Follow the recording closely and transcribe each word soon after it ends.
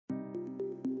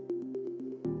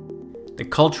The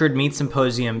Cultured Meat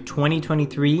Symposium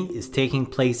 2023 is taking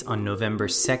place on November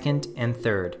 2nd and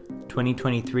 3rd,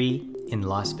 2023 in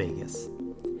Las Vegas.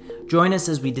 Join us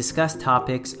as we discuss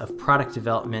topics of product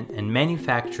development and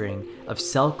manufacturing of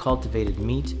cell-cultivated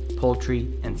meat, poultry,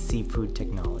 and seafood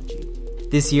technology.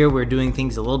 This year we're doing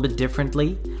things a little bit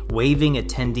differently, waiving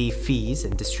attendee fees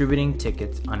and distributing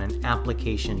tickets on an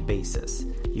application basis.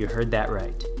 You heard that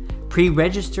right.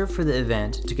 Pre-register for the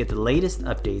event to get the latest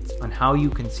updates on how you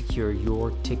can secure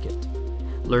your ticket.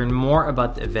 Learn more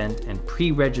about the event and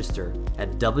pre-register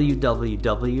at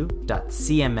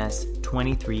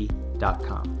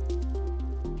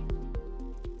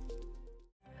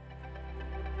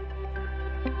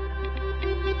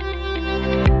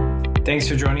Thanks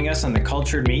for joining us on the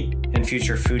Cultured Meat and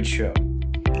Future Food Show.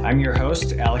 I'm your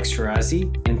host, Alex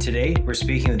Shirazi, and today we're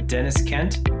speaking with Deniz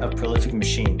Kent of Prolific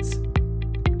Machines.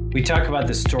 We talk about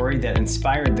the story that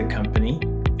inspired the company,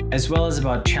 as well as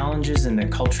about challenges in the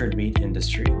cultured meat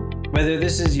industry. Whether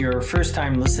this is your first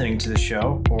time listening to the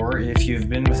show, or if you've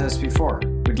been with us before,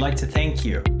 we'd like to thank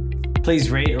you. Please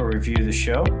rate or review the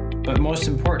show, but most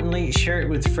importantly, share it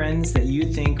with friends that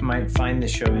you think might find the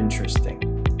show interesting.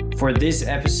 For this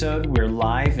episode, we're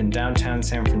live in downtown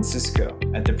San Francisco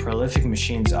at the Prolific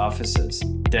Machines offices.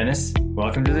 Deniz,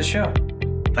 welcome to the show.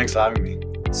 Thanks for having me.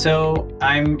 So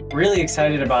I'm really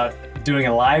excited about doing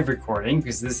a live recording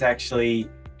because this actually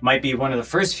might be one of the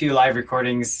first few live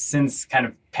recordings since kind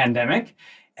of pandemic.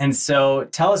 And so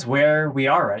tell us where we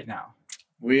are right now.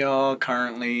 We are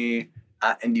currently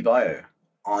at Indie Bio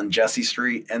on Jesse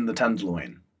Street in the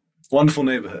Tenderloin. Wonderful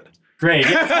neighborhood. Great.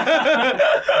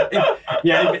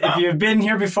 If you've been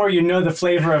here before, you know the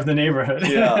flavor of the neighborhood.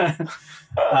 Yeah.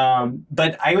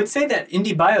 But I would say that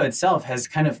Indie Bio itself has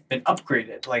kind of been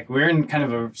upgraded. Like we're in kind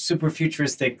of a super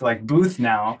futuristic like booth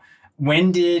now.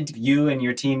 When did you and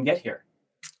your team get here?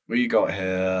 We got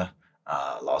here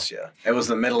last year. It was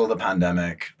the middle of the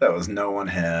pandemic. There was no one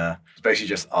here. It was basically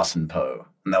just us and Poe.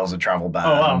 And that was a travel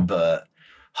ban, but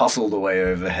hustled away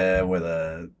over here with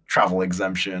a travel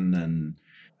exemption. And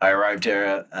I arrived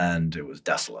here and it was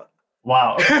desolate.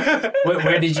 Wow. Okay.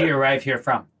 Where did you arrive here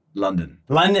from? London.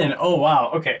 London. Oh,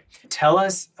 wow. Okay. Tell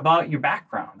us about your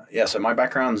background. Yeah, so my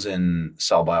background's in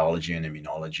cell biology and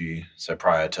immunology. So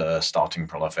prior to starting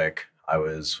Prolific, I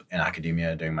was in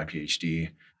academia doing my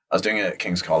PhD. I was doing it at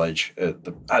King's College. I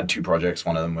had two projects.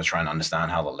 One of them was trying to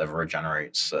understand how the liver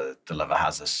regenerates. The liver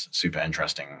has this super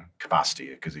interesting capacity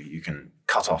because you can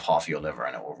cut off half your liver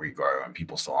and it will regrow, and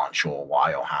people still aren't sure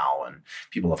why or how. And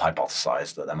people have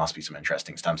hypothesized that there must be some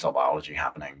interesting stem cell biology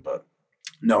happening, but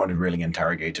no one had really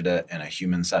interrogated it in a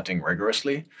human setting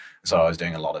rigorously. So I was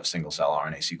doing a lot of single-cell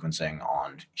RNA sequencing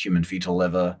on human fetal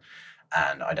liver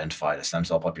and identified a stem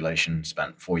cell population,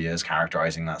 spent 4 years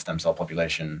characterizing that stem cell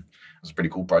population. It was a pretty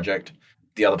cool project.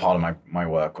 The other part of my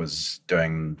work was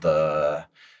doing the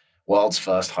world's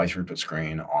first high-throughput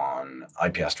screen on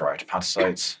iPS-derived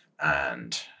hepatocytes,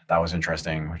 and that was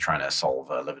interesting. We're trying to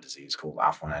solve a liver disease called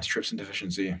alpha-1 antitrypsin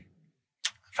deficiency.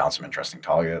 Found some interesting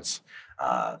targets.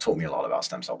 Taught me a lot about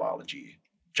stem cell biology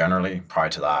generally. Prior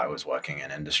to that, I was working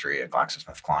in industry at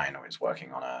GlaxoSmithKline. I was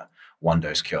working on a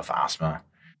one-dose cure for asthma.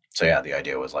 So yeah, the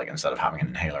idea was like, instead of having an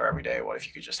inhaler every day, what if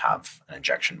you could just have an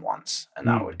injection once and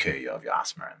that would cure you of your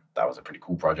asthma? And that was a pretty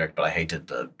cool project, but I hated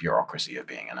the bureaucracy of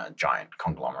being in a giant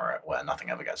conglomerate where nothing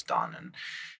ever gets done. And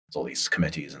there's all these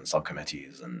committees and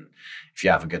subcommittees. And if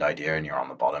you have a good idea and you're on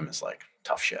the bottom, it's like,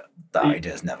 tough shit. That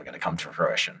idea is never going to come to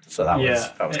fruition. So that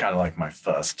was kind of like my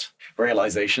first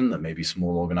realization that maybe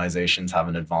small organizations have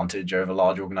an advantage over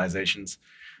large organizations.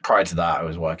 Prior to that, I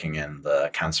was working in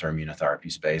the cancer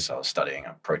immunotherapy space. I was studying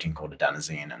a protein called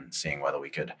adenosine and seeing whether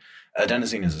we could.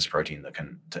 Adenosine is this protein that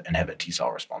can inhibit T cell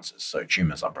responses. So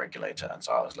tumors upregulate it. And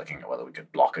so I was looking at whether we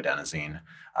could block adenosine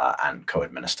and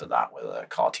co-administer that with a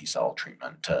CAR T cell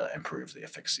treatment to improve the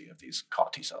efficacy of these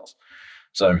CAR T cells.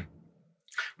 So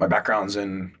my background's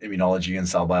in immunology and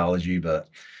cell biology, but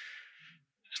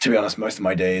to be honest, most of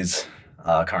my days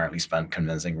are currently spent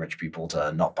convincing rich people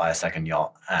to not buy a second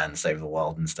yacht and save the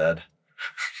world instead.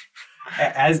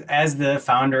 As the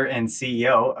founder and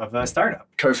CEO of a startup.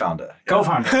 Co-founder. Yeah.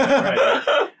 Co-founder,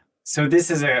 right. So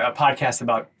this is a podcast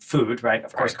about food, right?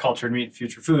 Of course, cultured meat,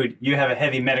 future food. You have a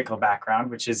heavy medical background,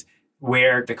 which is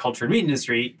where the cultured meat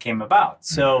industry came about.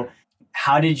 So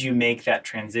how did you make that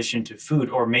transition to food,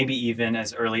 or maybe even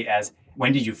as early as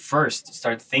when did you first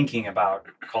start thinking about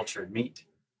cultured meat?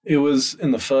 It was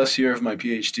in the first year of my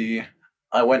PhD.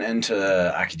 I went into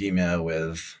academia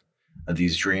with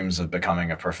these dreams of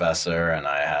becoming a professor, and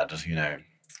I had,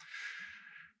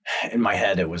 in my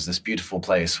head, it was this beautiful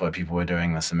place where people were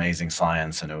doing this amazing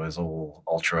science, and it was all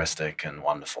altruistic and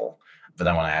wonderful. But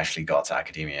then when I actually got to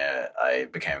academia, I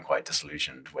became quite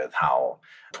disillusioned with how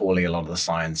poorly a lot of the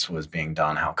science was being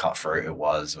done, how cutthroat it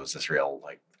was. It was this real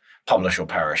like publish or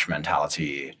perish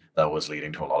mentality that was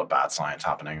leading to a lot of bad science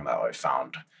happening that I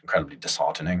found incredibly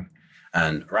disheartening.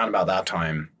 And around about that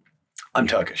time, I'm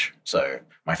Turkish. So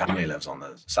my family lives on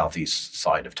the southeast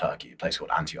side of Turkey, a place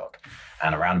called Antioch.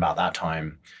 And around about that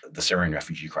time, the Syrian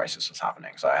refugee crisis was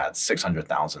happening. So I had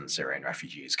 600,000 Syrian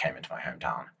refugees came into my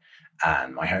hometown.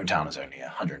 And my hometown is only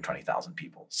 120,000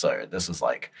 people. So this is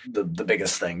like the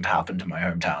biggest thing to happen to my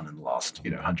hometown in the last,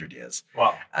 100 years.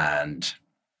 Wow. And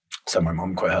so my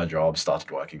mom quit her job,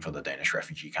 started working for the Danish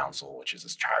Refugee Council, which is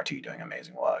this charity doing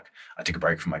amazing work. I took a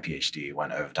break from my PhD,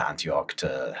 went over to Antioch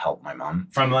to help my mom.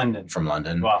 From London? From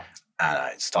London. Wow. And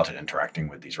I started interacting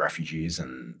with these refugees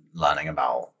and learning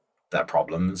about their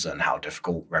problems and how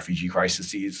difficult refugee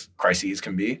crises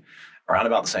can be. Around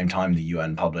about the same time, the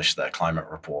UN published their climate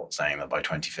report saying that by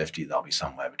 2050, there'll be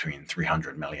somewhere between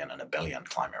 300 million and 1 billion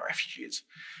climate refugees.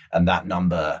 And that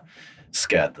number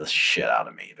scared the shit out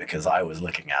of me because I was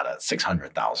looking at a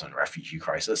 600,000 refugee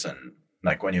crisis. And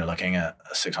like when you're looking at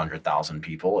 600,000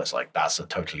 people, it's like that's a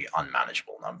totally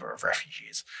unmanageable number of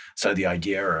refugees. So the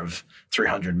idea of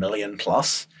 300 million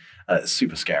plus is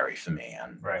super scary for me.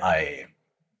 And right. I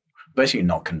basically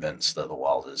not convinced that the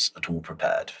world is at all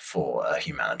prepared for a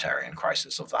humanitarian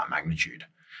crisis of that magnitude.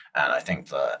 And I think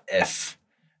that if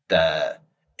there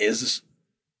is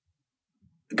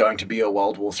going to be a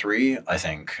World War III, I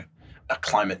think a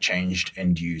climate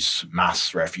change-induced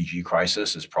mass refugee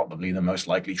crisis is probably the most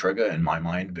likely trigger in my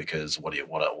mind, because what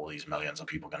are all these millions of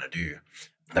people going to do?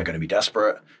 They're going to be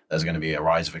desperate. There's going to be a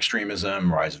rise of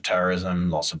extremism, rise of terrorism.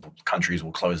 Lots of countries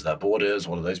will close their borders.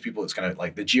 What are those people? It's going to,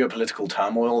 like, the geopolitical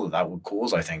turmoil that would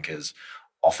cause, I think, is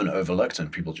often overlooked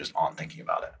and people just aren't thinking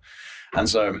about it. And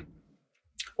so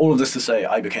all of this to say,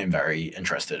 I became very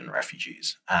interested in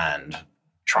refugees and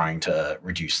trying to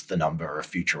reduce the number of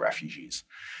future refugees.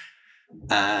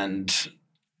 And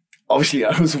obviously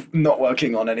I was not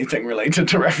working on anything related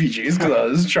to refugees because I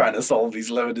was trying to solve these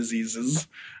liver diseases.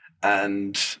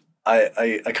 And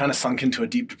I kind of sunk into a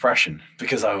deep depression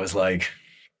because I was like,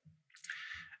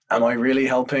 am I really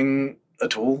helping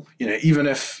at all? Even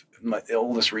if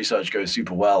all this research goes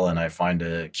super well and I find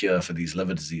a cure for these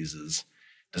liver diseases,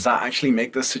 does that actually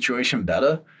make this situation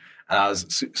better? And I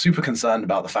was super concerned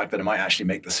about the fact that it might actually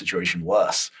make the situation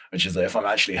worse, which is that if I'm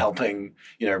actually helping,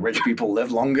 rich people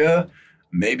live longer,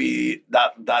 maybe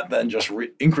that then just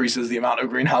increases the amount of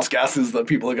greenhouse gases that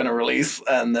people are going to release,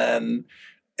 and then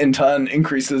in turn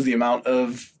increases the amount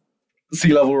of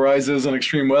sea level rises and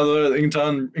extreme weather, in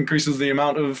turn increases the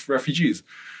amount of refugees.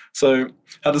 So I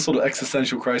had a sort of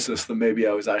existential crisis that maybe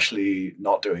I was actually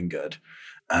not doing good,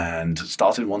 and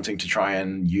started wanting to try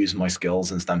and use my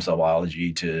skills in stem cell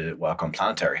biology to work on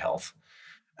planetary health.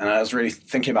 And I was really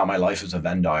thinking about my life as a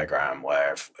Venn diagram,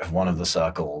 where if one of the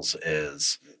circles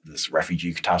is this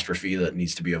refugee catastrophe that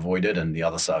needs to be avoided, and the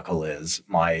other circle is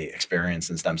my experience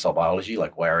in stem cell biology,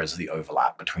 like where is the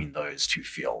overlap between those two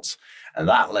fields? And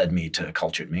that led me to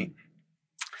cultured meat.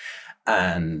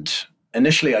 And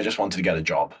initially, I just wanted to get a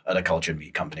job at a cultured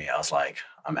meat company. I was like,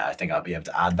 I think I'll be able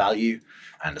to add value,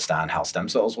 understand how stem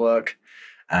cells work.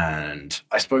 And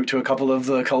I spoke to a couple of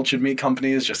the cultured meat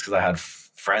companies just because I had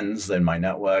friends in my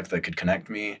network that could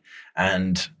connect me.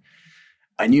 And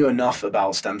I knew enough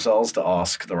about stem cells to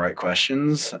ask the right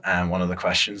questions. And one of the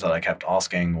questions that I kept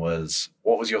asking was,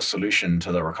 what was your solution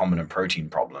to the recombinant protein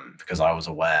problem? Because I was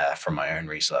aware from my own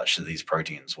research that these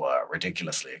proteins were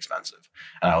ridiculously expensive.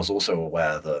 And I was also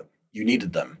aware that you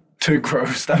needed them to grow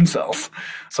stem cells.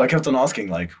 So I kept on asking,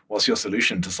 like, what's your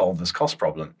solution to solve this cost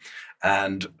problem?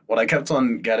 And what I kept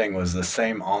on getting was the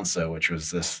same answer, which was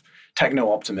this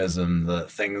techno-optimism that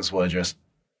things were just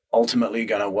ultimately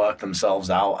going to work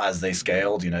themselves out as they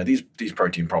scaled. These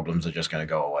protein problems are just going to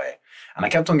go away. And I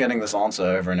kept on getting this answer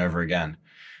over and over again.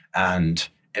 And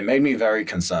it made me very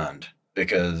concerned,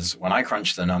 because when I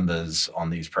crunched the numbers on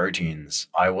these proteins,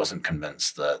 I wasn't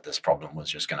convinced that this problem was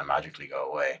just going to magically go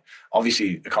away.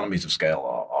 Obviously, economies of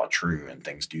scale are true and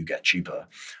things do get cheaper,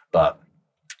 but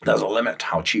there's a limit to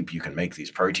how cheap you can make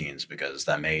these proteins, because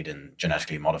they're made in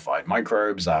genetically modified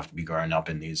microbes that have to be grown up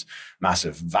in these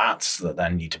massive vats that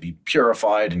then need to be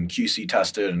purified and QC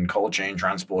tested and cold chain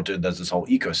transported. There's this whole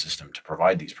ecosystem to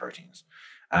provide these proteins.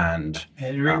 And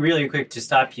really quick, to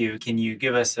stop you, can you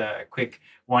give us a quick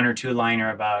one or two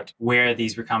liner about where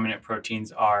these recombinant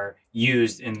proteins are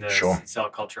used in the cell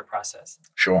culture process?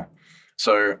 Sure.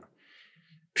 So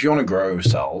if you want to grow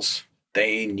cells,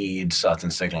 they need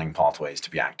certain signaling pathways to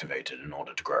be activated in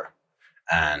order to grow.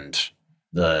 And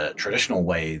the traditional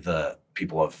way that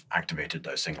people have activated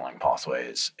those signaling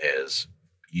pathways is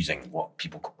using what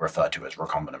people refer to as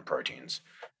recombinant proteins.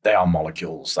 They are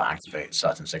molecules that activate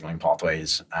certain signaling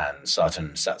pathways, and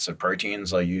certain sets of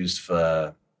proteins are used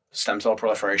for stem cell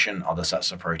proliferation. Other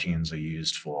sets of proteins are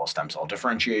used for stem cell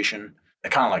differentiation.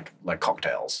 They're kind of like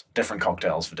cocktails, different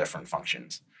cocktails for different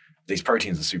functions. These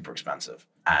proteins are super expensive,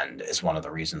 and it's one of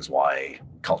the reasons why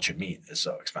cultured meat is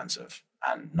so expensive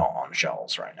and not on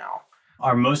shelves right now.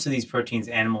 Are most of these proteins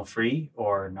animal-free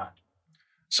or not?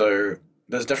 So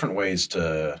there's different ways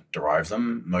to derive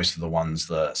them. Most of the ones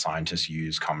that scientists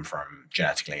use come from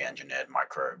genetically engineered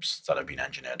microbes that have been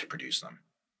engineered to produce them.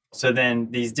 So then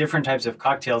these different types of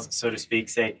cocktails, so to speak,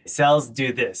 say cells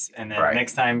do this, and then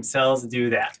next time cells do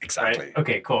that. Exactly. Right?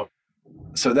 Okay, cool.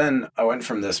 So then I went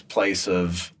from this place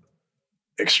of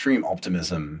extreme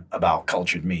optimism about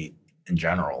cultured meat in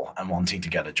general and wanting to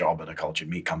get a job at a cultured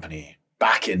meat company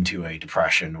back into a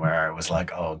depression where I was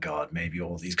like, oh God, maybe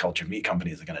all these cultured meat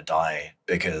companies are going to die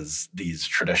because these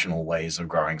traditional ways of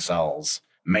growing cells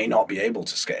may not be able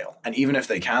to scale. And even if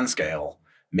they can scale,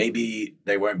 maybe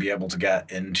they won't be able to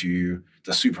get into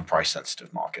the super price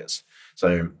sensitive markets.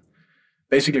 So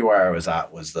basically where I was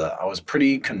at was that I was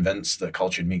pretty convinced that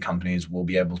cultured meat companies will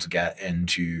be able to get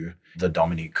into the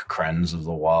Dominique Crens of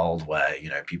the world where,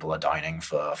 people are dining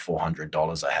for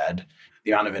 $400 a head.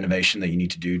 The amount of innovation that you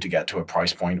need to do to get to a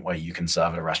price point where you can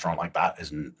serve at a restaurant like that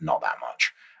is not that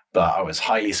much. But I was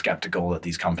highly skeptical that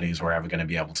these companies were ever going to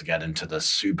be able to get into the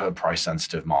super price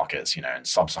sensitive markets, in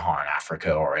sub-Saharan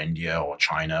Africa or India or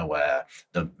China, where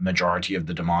the majority of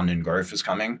the demand and growth is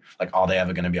coming. Like, are they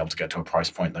ever going to be able to get to a price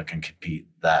point that can compete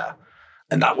there?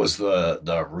 And that was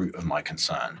the root of my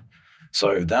concern.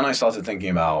 So then I started thinking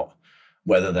about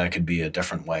whether there could be a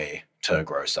different way to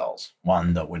grow cells,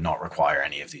 one that would not require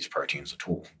any of these proteins at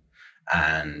all.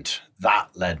 And that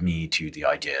led me to the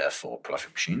idea for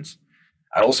prolific machines.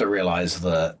 I also realized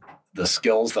that the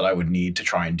skills that I would need to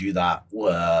try and do that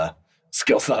were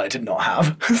skills that I did not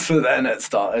have. So then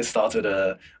I started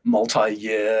a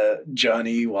multi-year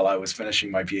journey while I was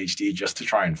finishing my PhD just to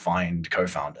try and find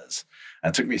co-founders.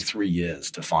 And it took me 3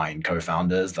 years to find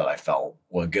co-founders that I felt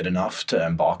were good enough to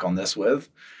embark on this with.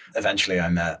 Eventually, I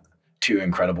met 2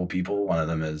 incredible people. One of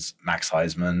them is Max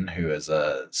Heisman, who is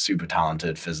a super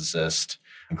talented physicist,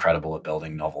 incredible at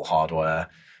building novel hardware.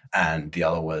 And the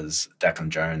other was Declan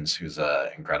Jones, who's an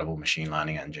incredible machine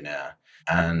learning engineer.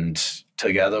 And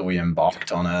together we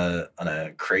embarked on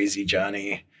a crazy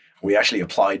journey. We actually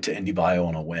applied to IndieBio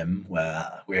on a whim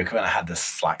where we kind of had this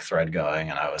Slack thread going.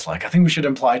 And I was like, I think we should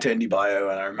apply to IndieBio.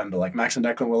 And I remember Max and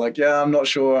Declan were like, yeah, I'm not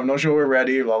sure we're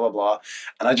ready, blah, blah, blah.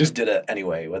 And I just did it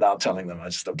anyway without telling them. I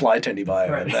just applied to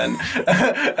IndieBio.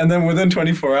 Right. And then within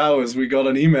 24 hours, we got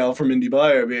an email from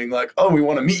IndieBio being like, oh, we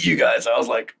want to meet you guys. I was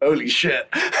like, holy shit.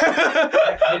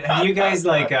 Have you guys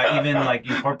even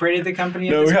incorporated the company?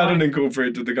 No, we hadn't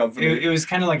incorporated the company. It was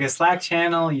kind of like a Slack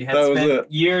channel. You had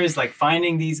spent years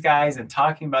finding these guys and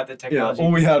talking about the technology. Yeah,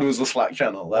 all we had was a Slack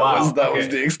channel. That was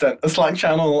the extent. A Slack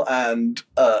channel and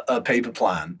a paper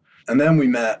plan. And then we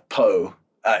met Poe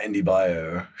at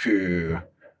IndieBio, who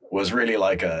was really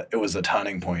it was a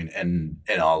turning point in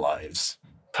our lives.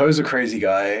 Poe's a crazy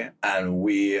guy, and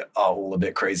we are all a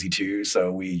bit crazy too. So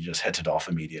we just hit it off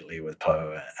immediately with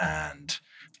Poe, and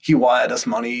he wired us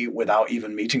money without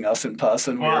even meeting us in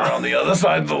person. We were on the other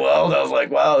side of the world. I was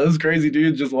like, wow, this crazy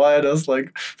dude just wired us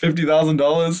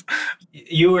 $50,000.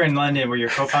 You were in London. Were your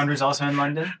co-founders also in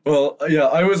London? Well, yeah,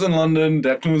 I was in London.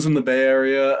 Declan was in the Bay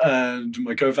Area. And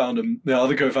my the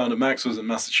other co-founder, Max, was in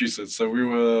Massachusetts. So we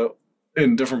were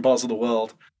in different parts of the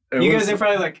world. You guys are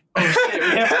probably like, oh shit, we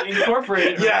have to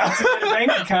incorporate to get a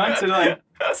bank account to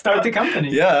start the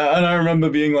company. Yeah, and I remember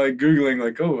being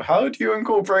Googling oh, how do you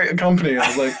incorporate a company? I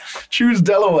was like, choose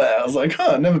Delaware. I was like,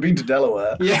 never been to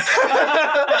Delaware. Yeah.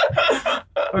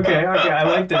 Okay, I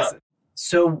like this.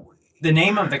 So the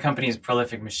name of the company is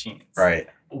Prolific Machines. Right.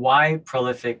 Why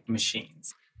Prolific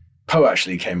Machines? Poe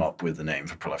actually came up with the name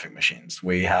for Prolific Machines.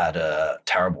 We had a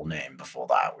terrible name before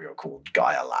that. We were called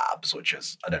Gaia Labs, which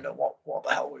is, I don't know what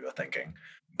the hell we were thinking.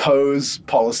 Poe's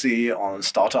policy on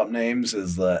startup names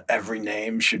is that every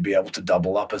name should be able to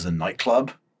double up as a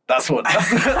nightclub. That's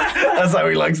how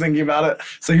he likes thinking about it.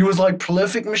 So he was like,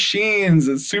 Prolific Machines,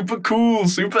 it's super cool,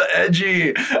 super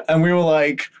edgy. And we were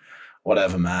like,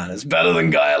 whatever, man, it's better than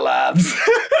Gaia Labs.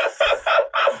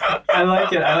 I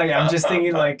like it. I'm just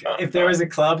thinking if there was a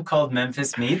club called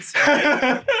Memphis Meats,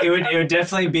 it would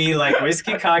definitely be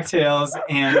whiskey cocktails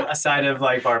and a side of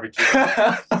barbecue.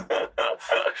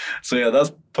 So yeah,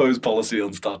 that's Poe's policy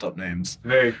on startup names.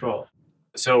 Very cool.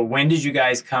 So when did you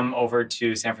guys come over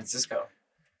to San Francisco?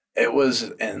 It was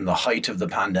in the height of the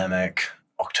pandemic.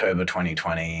 October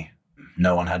 2020.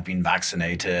 No one had been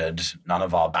vaccinated. None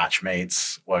of our batch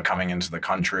mates were coming into the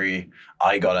country.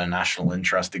 I got a national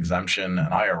interest exemption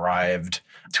and I arrived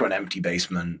to an empty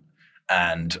basement.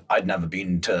 And I'd never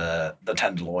been to the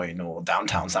Tenderloin or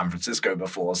downtown San Francisco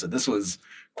before. So this was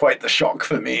quite the shock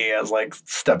for me as like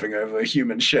stepping over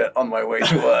human shit on my way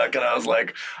to work. And I was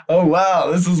like, oh,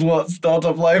 wow, this is what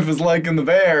startup life is like in the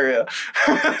Bay Area.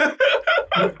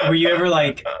 Were you ever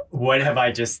like, what have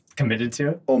I just committed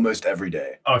to? Almost every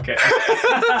day. Okay.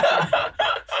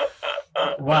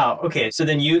 Wow. Okay. So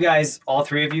then you guys, all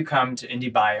three of you come to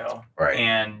IndieBio Right.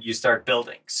 and you start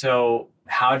building. So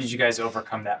how did you guys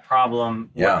overcome that problem?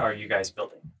 Yeah. What are you guys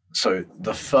building? So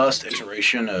the first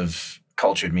iteration of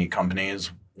cultured meat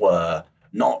companies were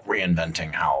not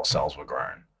reinventing how cells were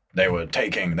grown. They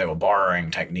were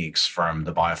borrowing techniques from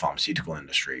the biopharmaceutical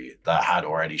industry that had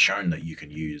already shown that you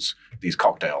can use these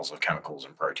cocktails of chemicals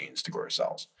and proteins to grow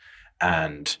cells.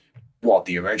 And what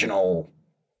the original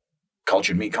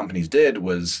cultured meat companies did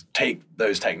was take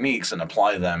those techniques and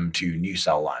apply them to new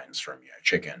cell lines from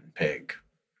chicken, pig,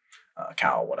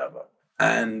 cow, whatever.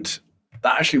 And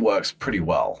that actually works pretty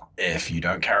well if you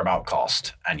don't care about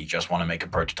cost and you just want to make a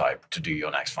prototype to do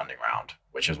your next funding round,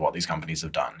 which is what these companies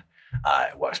have done.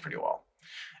 It works pretty well.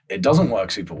 It doesn't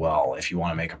work super well if you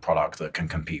want to make a product that can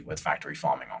compete with factory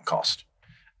farming on cost.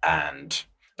 And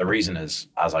the reason is,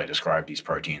 as I described, these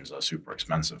proteins are super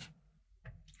expensive.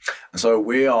 And so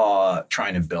we are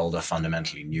trying to build a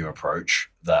fundamentally new approach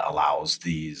that allows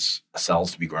these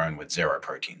cells to be grown with zero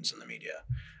proteins in the media.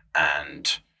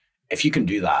 And if you can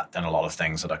do that, then a lot of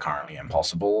things that are currently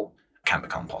impossible can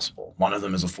become possible. One of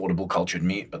them is affordable cultured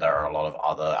meat, but there are a lot of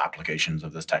other applications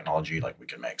of this technology. Like we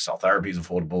could make cell therapies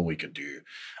affordable. We could do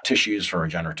tissues for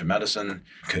regenerative medicine.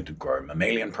 Could grow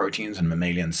mammalian proteins and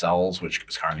mammalian cells, which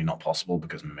is currently not possible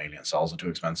because mammalian cells are too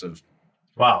expensive.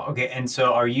 Wow. Okay. And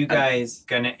so are you guys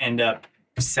going to end up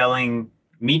selling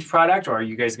meat product, or are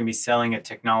you guys going to be selling a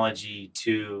technology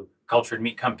to cultured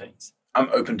meat companies? I'm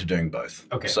open to doing both.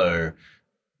 Okay. So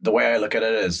the way I look at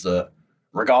it is that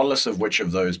regardless of which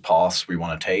of those paths we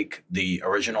want to take, the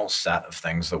original set of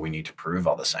things that we need to prove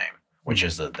are the same, which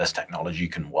is that this technology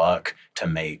can work to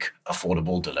make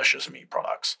affordable, delicious meat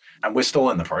products. And we're still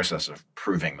in the process of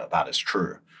proving that that is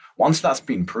true. Once that's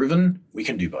been proven, we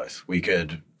can do both. We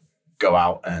could go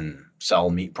out and sell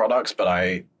meat products, but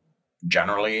I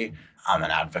generally am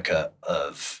an advocate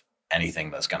of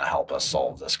anything that's going to help us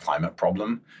solve this climate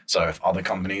problem. So if other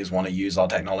companies want to use our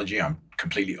technology, I'm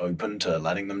completely open to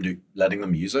letting them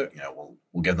use it.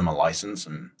 We'll give them a license.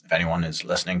 And if anyone is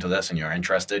listening to this and you're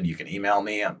interested, you can email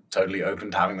me. I'm totally open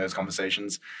to having those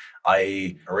conversations.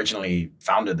 I originally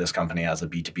founded this company as a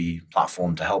B2B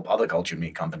platform to help other cultured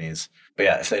meat companies. But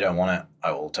yeah, if they don't want it,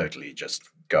 I will totally just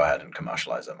go ahead and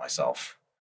commercialize it myself.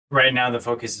 Right now, the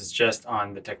focus is just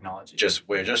on the technology.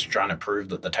 We're just trying to prove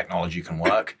that the technology can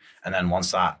work. And then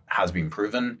once that has been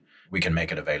proven, we can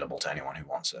make it available to anyone who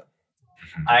wants it.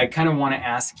 I kind of want to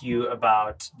ask you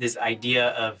about this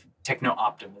idea of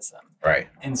techno-optimism. Right.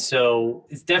 And so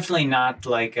it's definitely not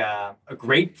like a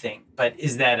great thing, but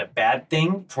is that a bad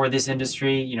thing for this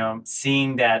industry?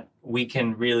 Seeing that we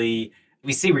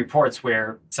see reports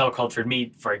where cell cultured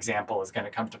meat, for example, is going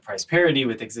to come to price parity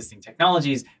with existing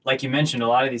technologies. Like you mentioned, a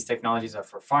lot of these technologies are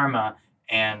for pharma,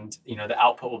 and the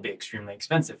output will be extremely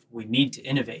expensive. We need to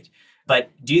innovate. But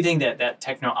do you think that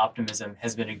techno-optimism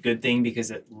has been a good thing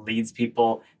because it leads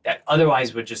people that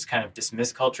otherwise would just kind of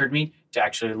dismiss cultured meat to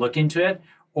actually look into it?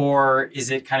 Or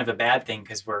is it kind of a bad thing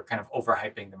because we're kind of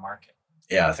overhyping the market?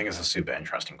 Yeah, I think it's a super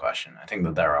interesting question. I think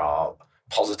that there are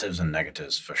positives and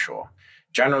negatives for sure.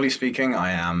 Generally speaking,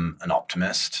 I am an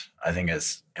optimist. I think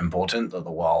it's important that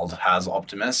the world has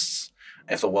optimists.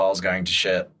 If the world's going to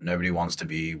shit, nobody wants to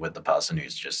be with the person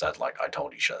who's just said, like, I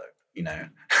told you so, You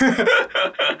want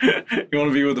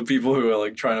to be with the people who are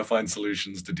like trying to find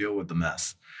solutions to deal with the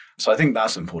mess. So I think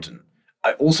that's important.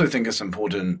 I also think it's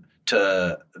important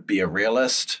to be a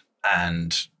realist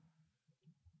and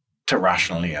to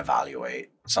rationally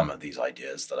evaluate some of these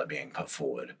ideas that are being put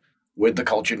forward. With the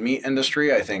cultured meat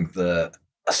industry, I think that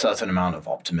a certain amount of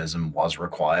optimism was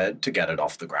required to get it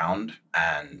off the ground.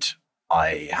 And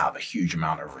I have a huge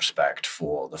amount of respect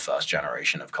for the first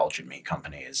generation of cultured meat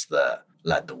companies that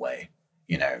led the way.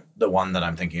 The one that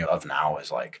I'm thinking of now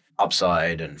is like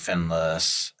Upside and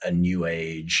Finless and New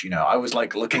Age. I was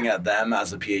like looking at them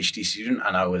as a PhD student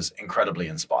and I was incredibly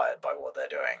inspired by what they're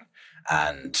doing.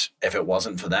 And if it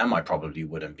wasn't for them, I probably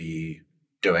wouldn't be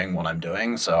doing what I'm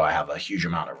doing. So I have a huge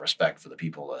amount of respect for the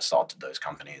people that started those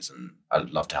companies, and I'd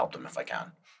love to help them if I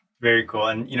can. Very cool.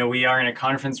 And, we are in a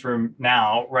conference room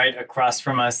now, right across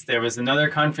from us. There was another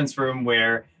conference room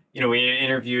where we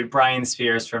interviewed Brian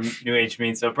Spears from New Age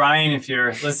Meat. So Brian, if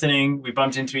you're listening, we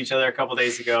bumped into each other a couple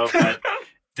days ago, but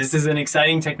this is an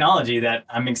exciting technology that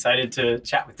I'm excited to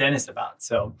chat with Deniz about.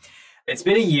 So it's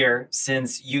been a year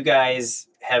since you guys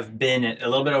have been, a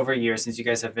little bit over a year since you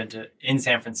guys have been in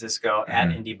San Francisco at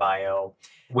IndieBio.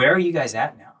 Where are you guys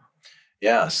at now?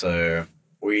 Yeah, so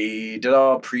we did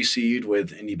our pre-seed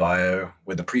with IndieBio.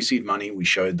 With the pre-seed money, we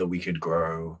showed that we could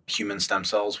grow human stem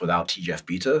cells without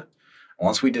TGF-beta.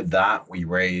 Once we did that, we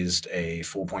raised a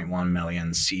 4.1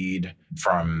 million seed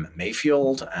from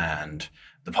Mayfield, and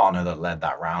the partner that led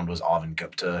that round was Arvind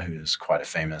Gupta, who's quite a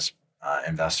famous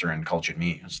investor in cultured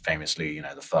meat. He was famously,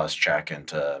 the first check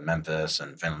into Memphis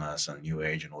and Finless and New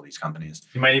Age and all these companies.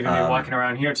 He might even be walking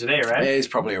around here today, right? Yeah, he's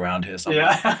probably around here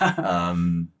somewhere. Yeah.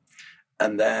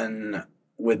 And then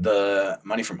with the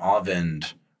money from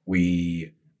Arvind,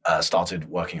 we started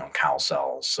working on cow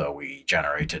cells. So we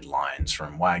generated lines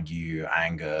from Wagyu,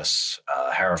 Angus,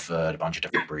 Hereford, a bunch of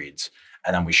different breeds.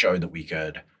 And then we showed that we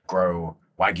could grow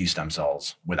Wagyu stem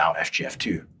cells without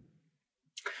FGF2.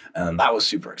 And that was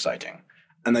super exciting.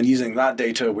 And then using that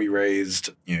data, we raised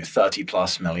 30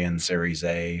 plus million Series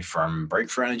A from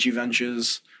Breakthrough Energy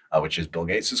Ventures, which is Bill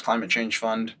Gates' climate change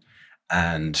fund.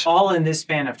 And all in this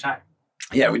span of time.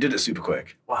 Yeah, we did it super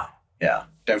quick. Wow. Yeah,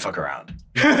 don't fuck around.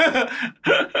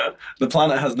 The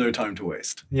planet has no time to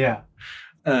waste. Yeah.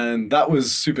 And that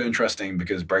was super interesting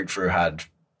because Breakthrough had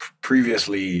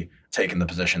previously taken the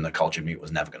position that cultured meat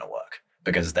was never going to work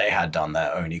because they had done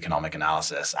their own economic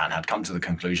analysis and had come to the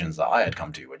conclusions that I had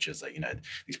come to, which is that,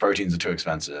 these proteins are too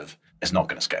expensive. It's not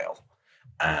going to scale.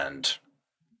 And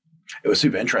it was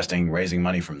super interesting raising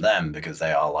money from them because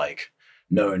they are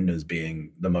known as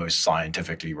being the most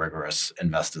scientifically rigorous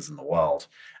investors in the world.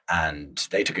 And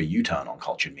they took a U-turn on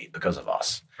cultured meat because of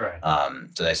us. Right.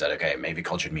 So they said, okay, maybe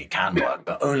cultured meat can work,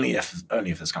 but only if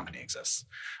this company exists.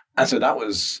 And so that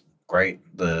was great.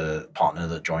 The partner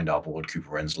that joined our board, Cooper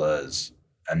Rinsler, is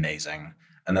amazing.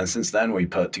 And then since then, we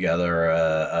put together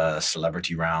a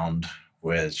celebrity round,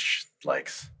 which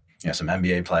some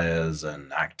NBA players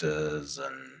and actors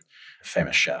and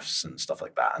famous chefs and stuff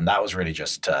like that. And that was really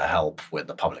just to help with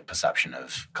the public perception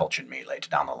of cultured meat later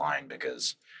down the line,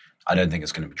 because I don't think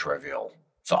it's going to be trivial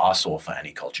for us or for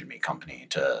any cultured meat company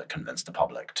to convince the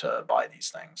public to buy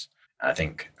these things. And I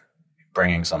think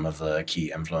bringing some of the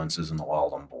key influencers in the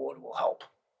world on board will help.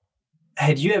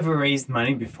 Had you ever raised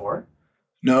money before?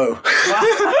 No.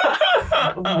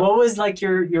 What was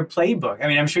your playbook? I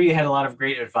mean, I'm sure you had a lot of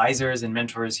great advisors and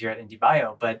mentors here at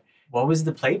IndieBio, but what was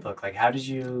the playbook? How did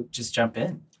you just jump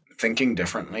in? Thinking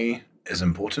differently is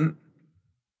important,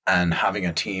 and having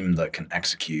a team that can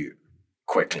execute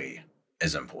quickly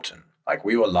is important.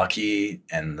 We were lucky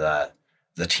in that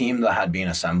the team that had been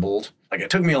assembled, it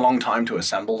took me a long time to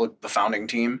assemble the founding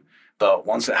team, but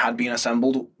once it had been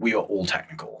assembled, we were all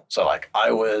technical. So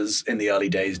I was in the early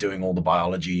days doing all the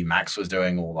biology, Max was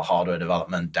doing all the hardware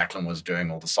development, Declan was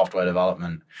doing all the software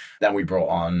development. Then we brought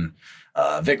on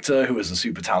Victor, who was a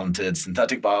super talented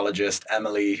synthetic biologist,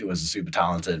 Emily, who was a super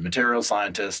talented material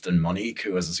scientist, and Monique,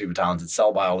 who was a super talented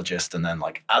cell biologist. And then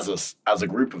as a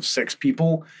group of 6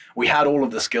 people, we had all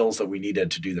of the skills that we needed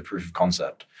to do the proof of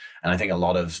concept. And I think a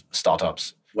lot of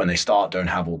startups, when they start, don't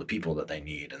have all the people that they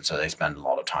need. And so they spend a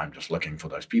lot of time just looking for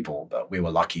those people. But we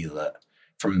were lucky that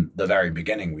from the very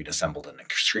beginning, we'd assembled an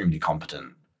extremely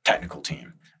competent technical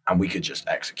team, and we could just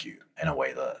execute in a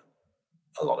way that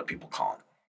a lot of people can't.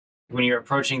 When you're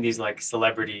approaching these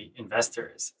celebrity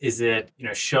investors, is it,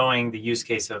 showing the use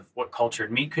case of what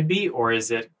cultured meat could be, or is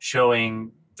it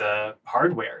showing the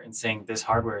hardware and saying this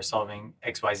hardware is solving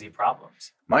XYZ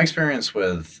problems? My experience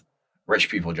with rich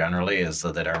people generally is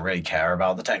that they don't really care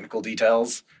about the technical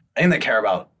details. I think they care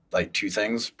about 2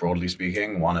 things, broadly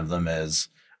speaking. One of them is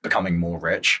becoming more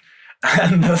rich.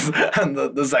 And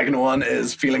the second one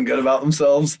is feeling good about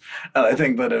themselves. And I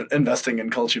think that investing in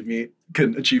cultured meat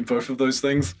can achieve both of those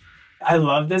things. I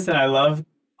love this. And I love,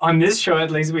 on this show at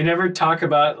least, we never talk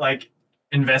about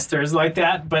investors like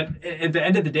that. But at the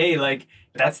end of the day,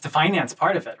 that's the finance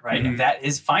part of it, right? Mm-hmm. And that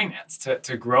is finance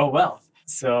to grow wealth.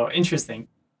 So interesting.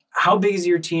 How big is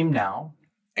your team now?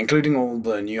 Including all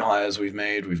the new hires we've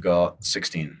made, we've got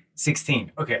 16.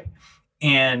 16. Okay.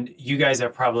 And you guys are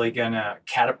probably going to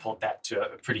catapult that to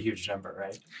a pretty huge number,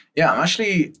 right? Yeah, I'm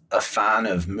actually a fan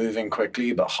of moving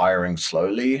quickly, but hiring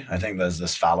slowly. I think there's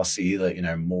this fallacy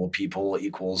that, more people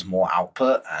equals more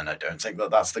output. And I don't think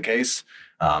that that's the case.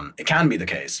 It can be the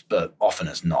case, but often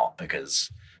it's not,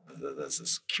 because there's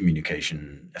this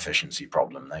communication efficiency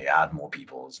problem. They add more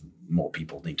people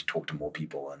need to talk to more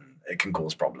people, and it can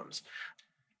cause problems.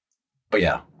 But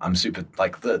yeah, I'm super,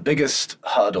 the biggest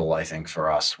hurdle I think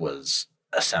for us was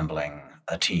assembling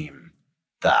a team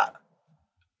that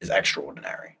is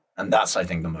extraordinary. And that's, I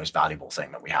think, the most valuable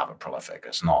thing that we have at Prolific.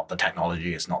 It's not the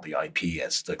technology, it's not the IP,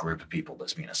 it's the group of people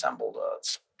that's been assembled.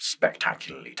 It's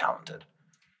spectacularly talented.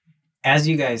 As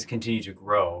you guys continue to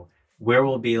grow, where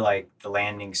will be like the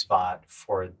landing spot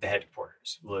for the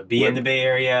headquarters? Will it be in the Bay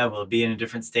Area? Will it be in a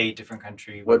different state, different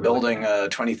country? We're building a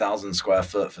 20,000 square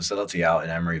foot facility out in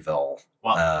Emeryville,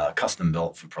 custom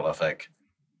built for Prolific.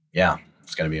 Yeah,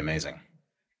 it's going to be amazing.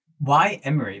 Why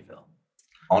Emeryville?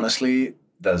 Honestly,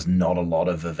 there's not a lot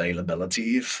of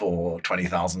availability for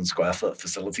 20,000 square foot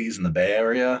facilities in the Bay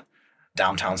Area.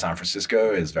 Downtown San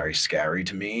Francisco is very scary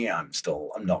to me. I'm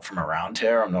not from around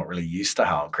here. I'm not really used to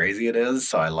how crazy it is.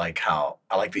 So I like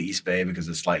the East Bay because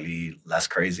it's slightly less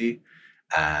crazy.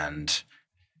 And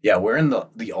yeah, we're in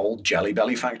the old Jelly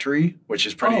Belly factory, which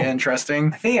is pretty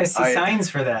interesting. I think I see signs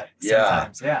for that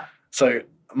sometimes. Yeah. So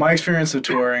my experience of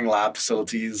touring lab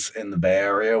facilities in the Bay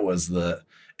Area was that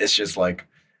it's just like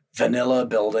vanilla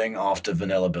building after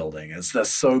vanilla building. They're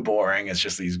so boring. It's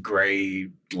just these gray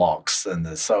blocks and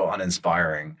they're so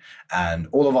uninspiring. And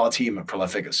all of our team at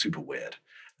Prolific is super weird.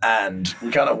 And we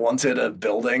kind of wanted a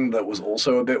building that was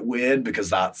also a bit weird because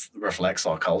that reflects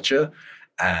our culture.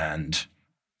 And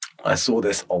I saw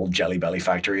this old Jelly Belly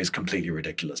factory. It's a completely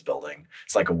ridiculous building.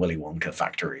 It's like a Willy Wonka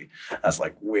factory. It has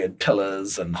like weird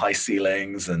pillars and high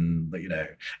ceilings and,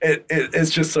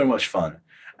 it's just so much fun.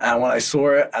 And when I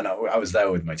saw it, and I was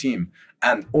there with my team,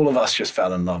 and all of us just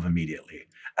fell in love immediately.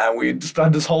 And we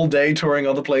spent this whole day touring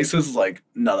other places. Like,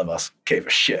 none of us gave a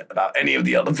shit about any of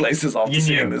the other places after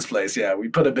seeing this place. Yeah, we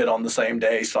put a bid on the same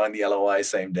day, signed the LOI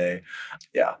same day.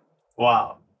 Yeah.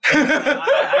 Wow.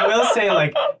 I will say,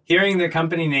 like, hearing the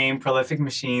company name, Prolific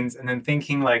Machines, and then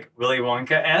thinking, like, Willy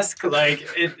Wonka-esque, like,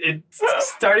 it's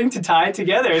starting to tie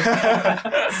together.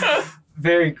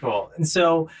 Very cool. And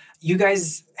so you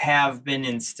guys have been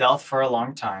in stealth for a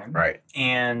long time. Right.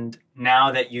 And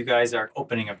now that you guys are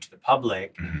opening up to the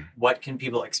public, what can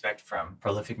people expect from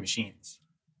Prolific Machines?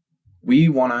 We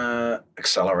want to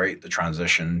accelerate the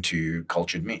transition to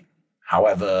cultured meat.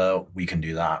 However we can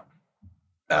do that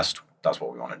best, that's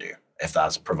what we want to do. If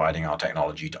that's providing our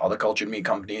technology to other cultured meat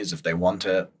companies, if they want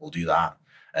it, we'll do that.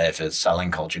 If it's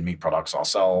selling cultured meat products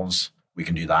ourselves, we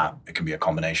can do that. It can be a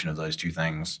combination of those two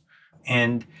things.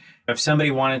 And if somebody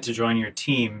wanted to join your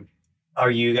team, are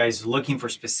you guys looking for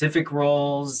specific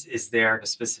roles? Is there a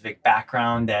specific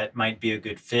background that might be a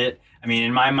good fit? I mean,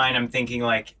 in my mind, I'm thinking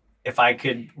like, if I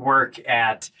could work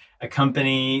at a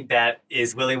company that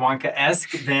is Willy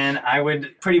Wonka-esque, then I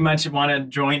would pretty much want to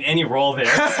join any role there.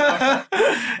 So.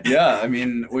 Yeah, I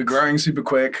mean, we're growing super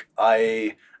quick.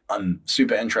 I'm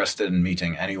super interested in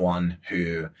meeting anyone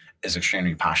who is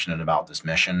extremely passionate about this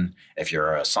mission. If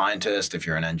you're a scientist, if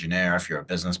you're an engineer, if you're a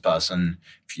business person,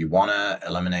 if you want to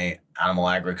eliminate animal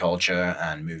agriculture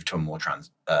and move to a more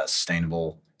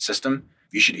sustainable system,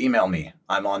 you should email me.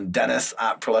 I'm on Deniz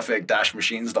at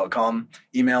prolific-machines.com.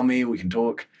 Email me, we can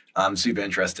talk. I'm super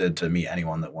interested to meet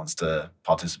anyone that wants to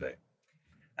participate.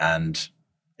 And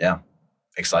yeah,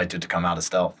 excited to come out of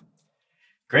stealth.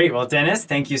 Great. Well, Deniz,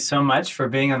 thank you so much for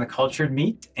being on the Cultured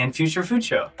Meat and Future Food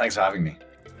Show. Thanks for having me.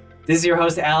 This is your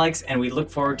host, Alex, and we look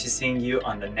forward to seeing you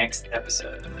on the next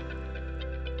episode.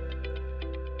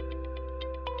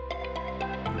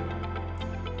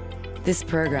 This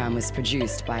program was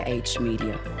produced by H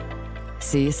Media.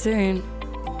 See you soon.